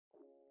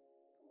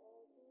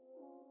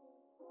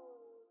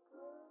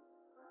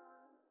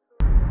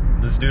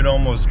This dude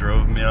almost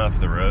drove me off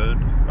the road.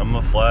 I'm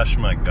gonna flash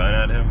my gun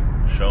at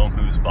him, show him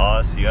who's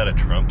boss. He got a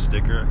Trump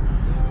sticker.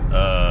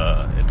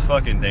 It's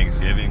fucking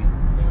Thanksgiving.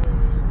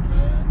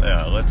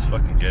 Yeah, let's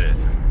fucking get it.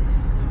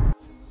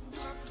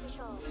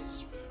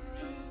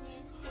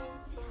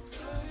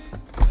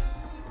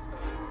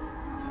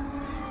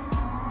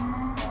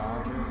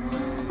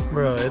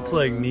 Bro, it's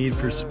like Need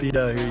for Speed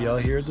out here. Y'all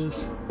hear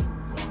this?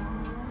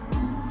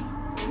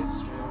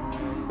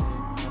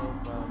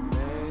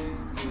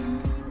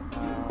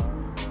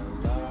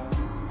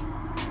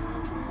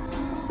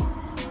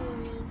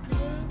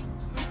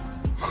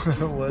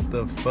 What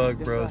the fuck,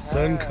 bro?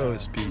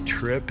 Suncoast be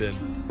tripping.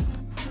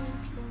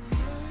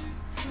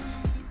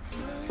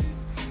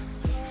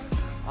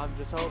 I'm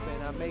just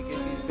hoping I'm making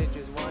these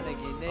bitches wanna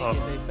get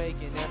naked. They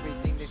faking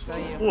everything they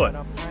saying. What?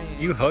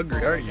 You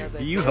hungry, aren't you?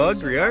 You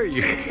hungry, aren't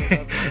you?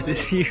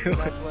 You.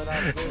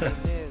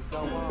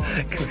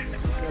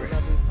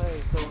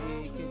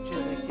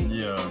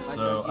 Yeah,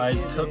 so I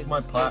took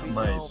my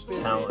talents,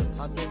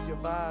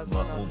 my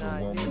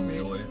overwhelming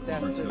joy,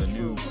 over to a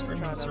new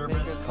streaming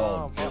service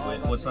called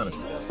Bitwave. Well, it's not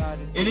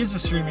it is a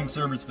streaming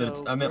service, but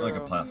it's, I meant like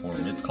a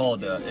platform. It's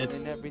called,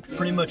 it's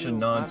pretty much a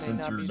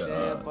non-censored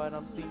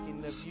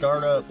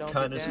startup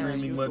kind of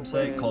streaming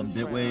website called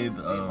Bitwave.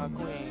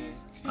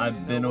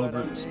 I've been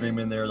over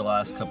streaming there the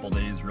last couple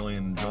days, really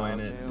enjoying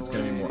it. It's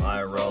gonna be more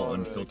IRL,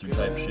 unfiltered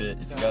type shit.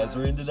 If you guys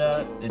are into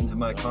that, into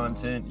my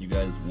content, you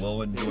guys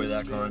will enjoy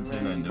that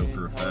content, I know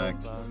for a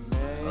fact.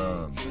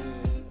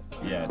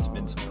 Yeah, it's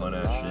been some fun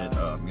ass shit.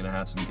 I'm gonna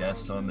have some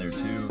guests on there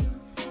too.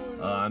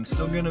 I'm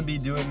still gonna be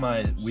doing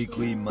my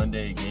weekly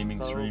Monday gaming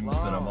streams,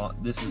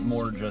 but this is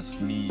more just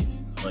me.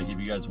 Like, if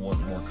you guys want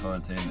more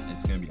content,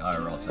 it's gonna be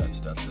IRL type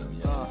stuff. So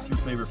yeah, it's your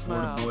favorite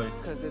Florida boy.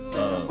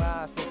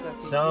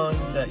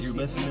 Sound that you're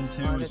listening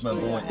to is my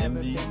boy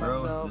Envy,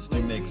 bro. This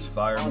dude makes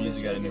fire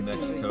music out of New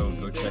Mexico.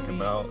 Go check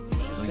him out.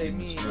 Link in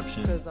the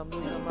description.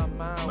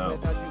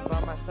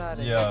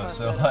 Yeah,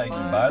 so like,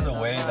 by the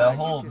way, that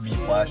whole me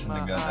flashing the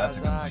gun, that's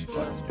a complete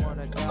fucking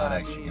joke. I'm not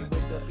actually gonna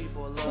do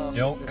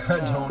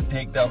that. Don't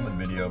take down the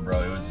video,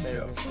 bro. It was a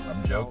joke.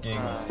 I'm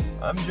joking,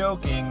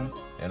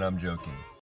 and I'm joking.